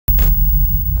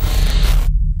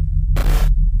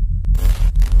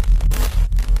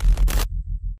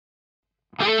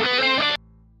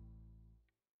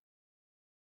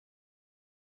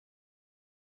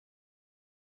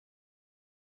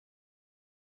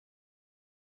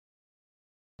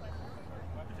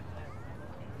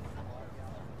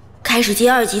开始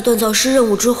接2级锻造师任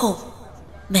务之后，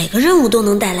每个任务都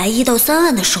能带来1到3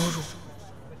万的收入。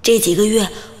这几个月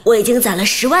我已经攒了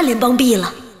10万联邦币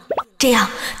了，这样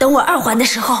等我2环的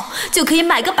时候就可以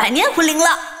买个100年魂灵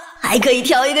了，还可以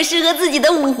挑一个适合自己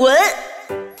的武魂。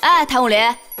哎，谭武林，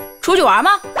出去玩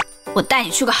吗？我带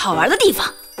你去个好玩的地方。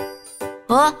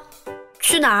哦，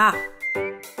去哪儿？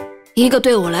一个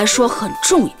对我来说很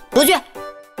重要。不去。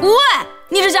喂，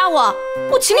你这家伙，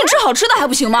我请你吃好吃的还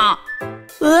不行吗？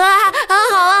好啊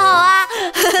好啊。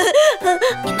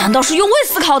你难道是用位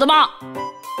思考的吗？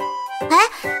哎，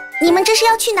你们这是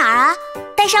要去哪儿啊？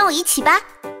带上我一起吧。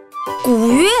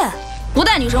古月，不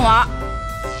带女生玩。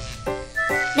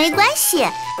没关系，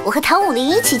我和唐武林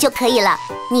一起就可以了，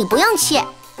你不用去。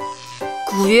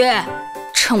古月，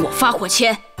趁我发火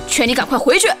前，劝你赶快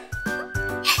回去。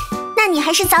那你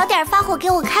还是早点发火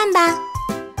给我看吧。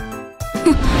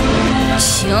哼，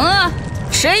行啊，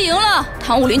谁赢了，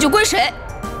唐武林就归谁。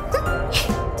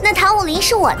那唐武林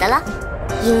是我的了，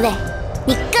因为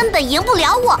你根本赢不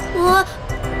了我。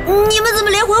你们怎么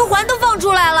连魂环都放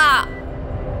出来了？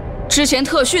之前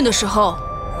特训的时候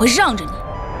会让着你，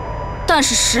但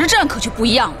是实战可就不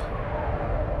一样了，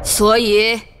所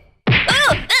以。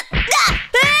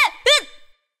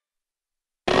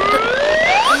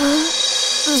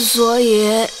所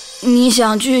以你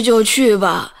想去就去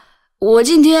吧，我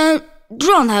今天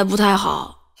状态不太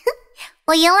好。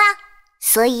我赢了，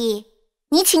所以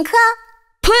你请客。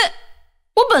呸！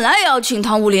我本来也要请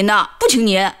唐武林的，不请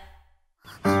你。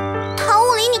唐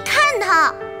武林，你看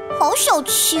他，好小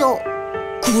气哦。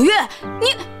古月，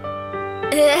你……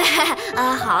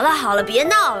好了，别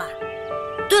闹了。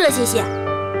对了，谢谢，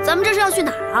咱们这是要去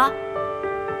哪儿啊？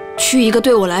去一个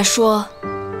对我来说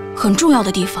很重要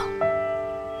的地方。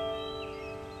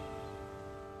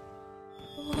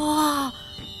哇，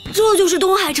这就是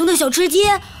东海城的小吃街，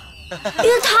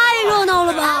也太热闹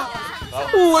了吧！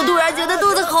我突然觉得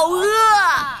肚子好饿。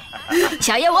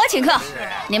小爷我请客，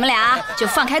你们俩就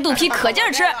放开肚皮可劲儿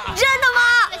吃。真的吗？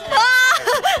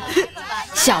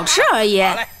小吃而已，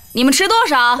你们吃多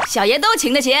少，小爷都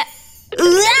请得起。喂，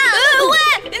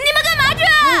你们干嘛去？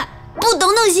不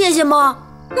等等谢谢吗？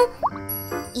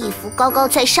一副高高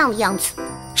在上的样子，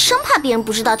生怕别人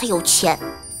不知道他有钱，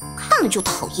看了就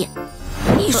讨厌。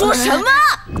你说什么？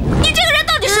你这个人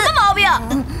到底什么毛病？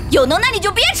有能耐你就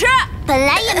别吃。本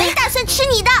来也没打算吃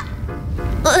你的。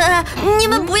你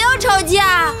们不要吵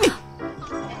架。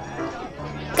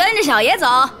跟着小爷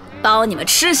走，包你们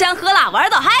吃香喝辣玩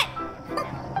到嗨。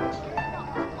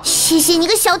谢谢你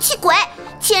个小气鬼，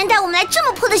竟然带我们来这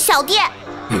么破的小店。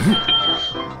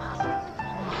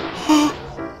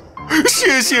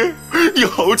谢谢，你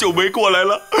好久没过来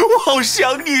了，我好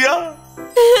想你啊。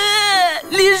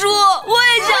李叔，我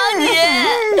也想你。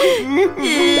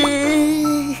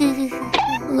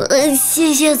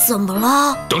谢谢，怎么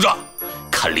了？等着，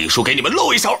看李叔给你们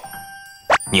露一手。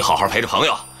你好好陪着朋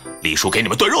友，李叔给你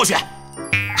们炖肉去。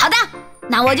好的，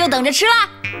那我就等着吃啦。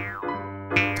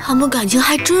他们感情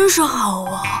还真是好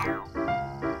啊。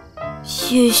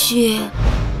谢谢。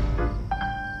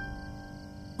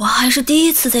我还是第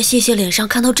一次在谢谢脸上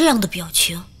看到这样的表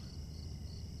情。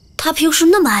他平时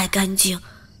那么爱干净，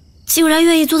竟然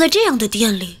愿意坐在这样的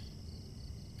店里。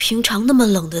平常那么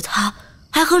冷的他，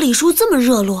还和李叔这么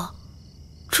热络，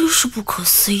真是不可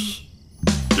思议。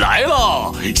来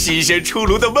喽，新鲜出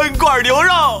炉的焖罐牛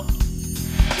肉，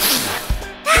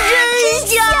真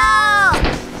香！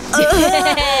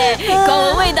光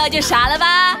闻味道就傻了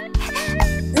吧？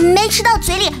没吃到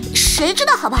嘴里，谁知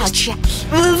道好不好吃？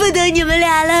我不等你们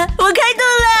俩了，我开动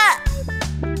了。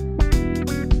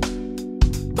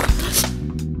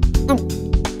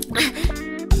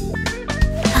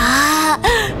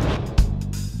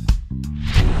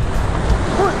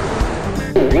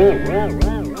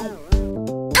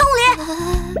唐武林，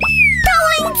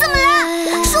你怎么了？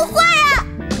说话呀！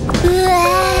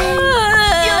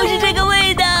就是这个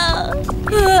味道。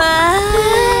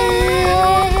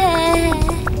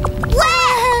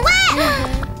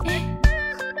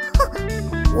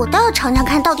我倒要尝尝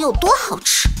看到底有多好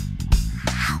吃。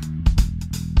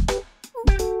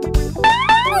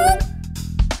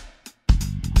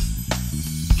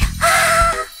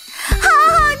好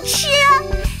好吃啊！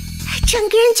整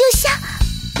个人就像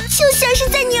是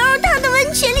在牛肉汤的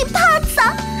温泉里泡澡，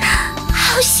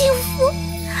好幸福，好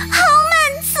满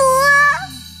足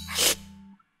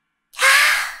啊！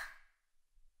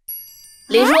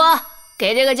李叔，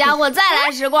给这个家伙再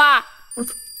来10罐。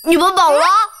你们饱了？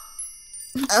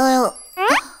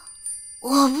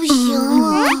我不行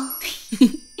了。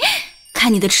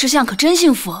看你的吃相可真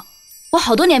幸福，我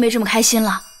好多年没这么开心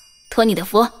了，托你的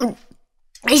福。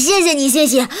谢谢你，谢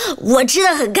谢，我吃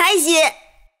得很开心。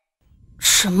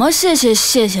什么谢谢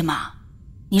谢谢嘛？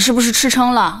你是不是吃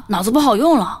撑了，脑子不好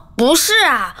用了？不是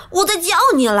啊，我在叫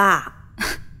你啦。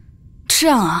这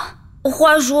样啊？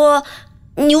话说，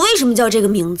你为什么叫这个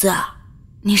名字啊？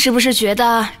你是不是觉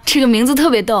得这个名字特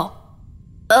别逗？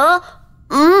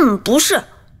不是，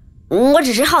我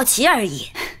只是好奇而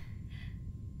已。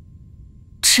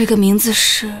这个名字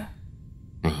是……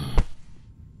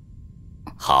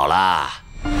好啦，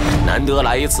难得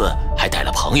来一次，还带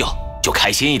了朋友，就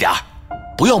开心一点，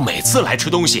不要每次来吃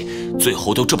东西，最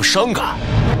后都这么伤感，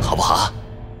好不好？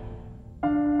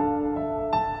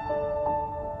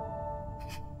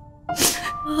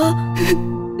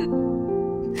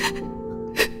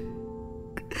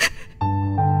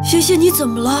谢谢，你怎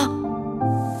么了？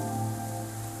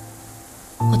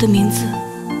我的名字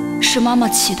是妈妈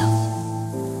起的。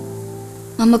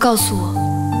妈妈告诉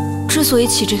我，之所以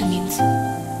起这个名字，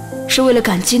是为了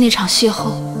感激那场邂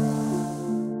逅。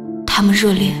他们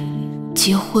热恋、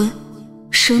结婚、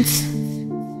生子，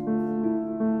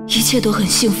一切都很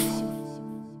幸福。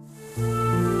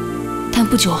但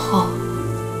不久后，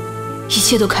一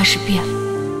切都开始变了。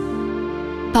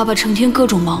爸爸成天各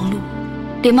种忙碌，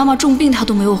连妈妈重病他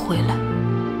都没有回来。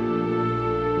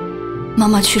妈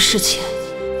妈去世前，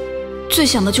最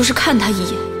想的就是看他一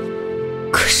眼，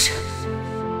可是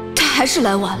他还是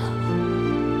来晚了。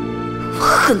我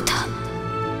恨他，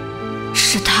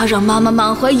是他让妈妈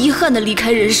满怀遗憾地离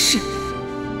开人世。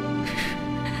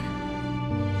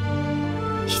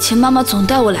以前妈妈总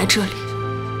带我来这里，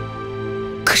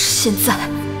可是现在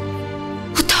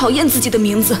我讨厌自己的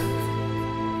名字。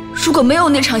如果没有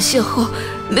那场邂逅，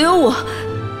没有我，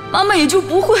妈妈也就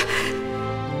不会……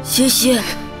谢谢，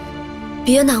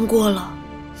别难过了。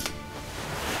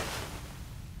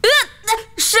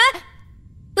谁？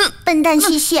笨蛋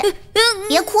谢谢，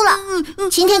别哭了，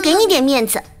今天给你点面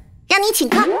子，让你请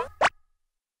客。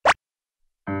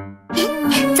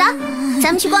走，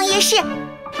咱们去逛夜市，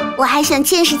我还想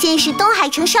见识见识东海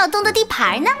城少东的地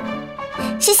盘呢。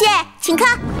谢谢，请客。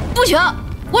不行，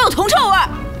我有铜臭味。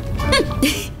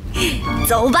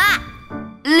走吧，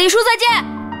李叔再见。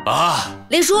啊，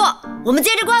李叔，我们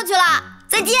接着逛去了，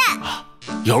再见。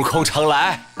有空常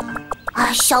来。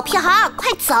啊，小屁孩，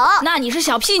快走！那你是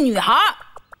小屁女孩。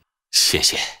谢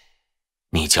谢，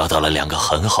你交到了2个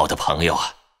很好的朋友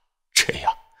啊，这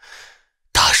样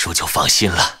大叔就放心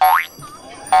了。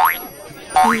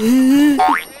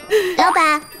老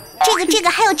板，这个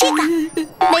还有这个，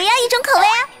每样1种口味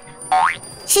啊。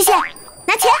谢谢，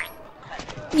拿钱。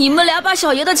你们俩把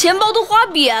小爷的钱包都花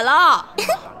瘪了。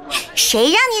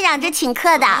谁让你嚷着请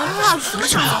客的？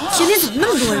今天怎么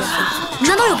那么多人？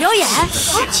难道有表演？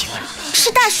是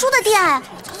大叔的店。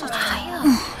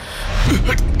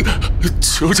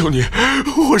求求你，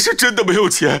我是真的没有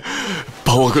钱，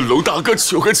帮我跟龙大哥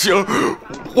求个情。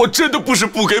我真的不是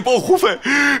不给保护费，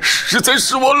实在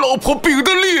是我老婆病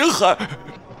得厉害。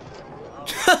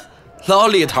哼，老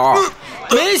李头，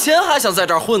没钱还想在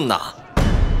这儿混呢？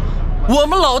我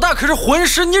们老大可是浑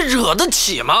师，你惹得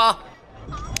起吗？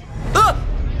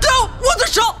我的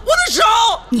手！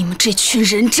你们这群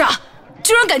人渣，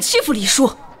居然敢欺负李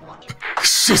叔！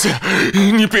谢谢，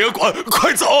你别管，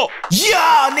快走！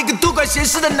呀，那个多管闲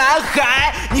事的男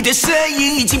孩，你的声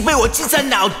音已经被我记在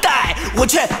脑袋，我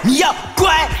劝你要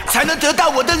乖，才能得到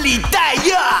我的礼待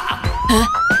呀！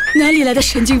哪里来的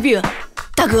神经病？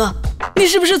大哥，你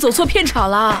是不是走错片场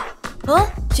了？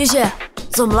谢谢，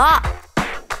怎么了？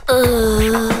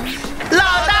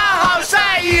老大好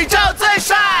帅，宇宙最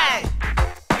帅！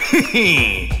嘿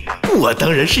嘿，我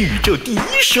当然是宇宙第1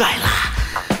帅啦。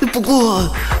不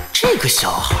过这个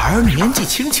小孩年纪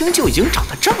轻轻就已经长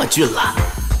得这么俊了，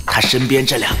他身边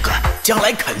这2个将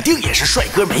来肯定也是帅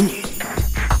哥美女。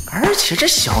而且这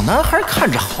小男孩看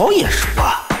着好眼熟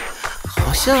啊，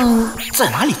好像在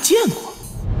哪里见过。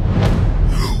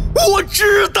我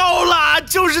知道了，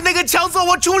就是那个抢走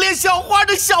我初恋小花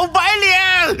的小白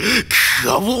脸。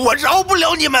可恶，我饶不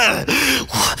了你们！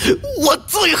我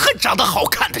最恨长得好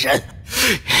看的人。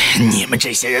你们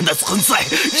这些人的存在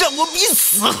让我比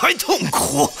死还痛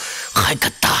苦，还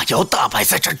敢大摇大摆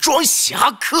在这装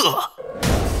侠客。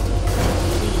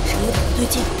眼神有点不对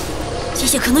劲，谢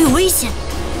谢可能有危险。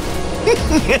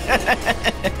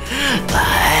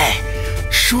来，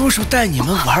叔叔带你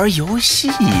们玩游戏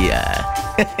呀。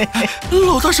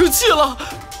老大生气了。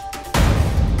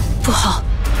不好，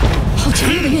好强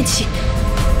烈的怨气，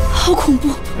好恐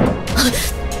怖！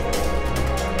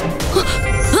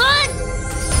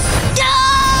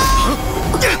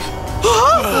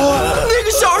那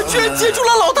个小孩居然接住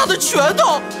了老大的拳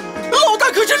头，老大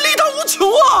可是力大无穷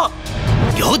啊！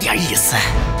有点意思。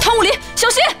汤武林，小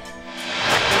心！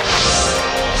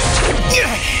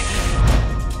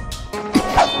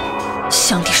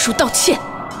向李叔道歉，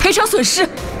赔偿损失，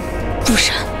不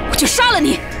然我就杀了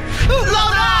你！老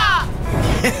大，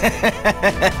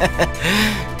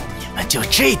你们就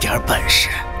这点本事？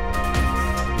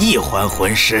一环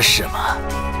魂师是吗？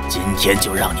今天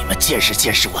就让你们见识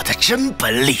见识我的真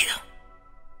本领！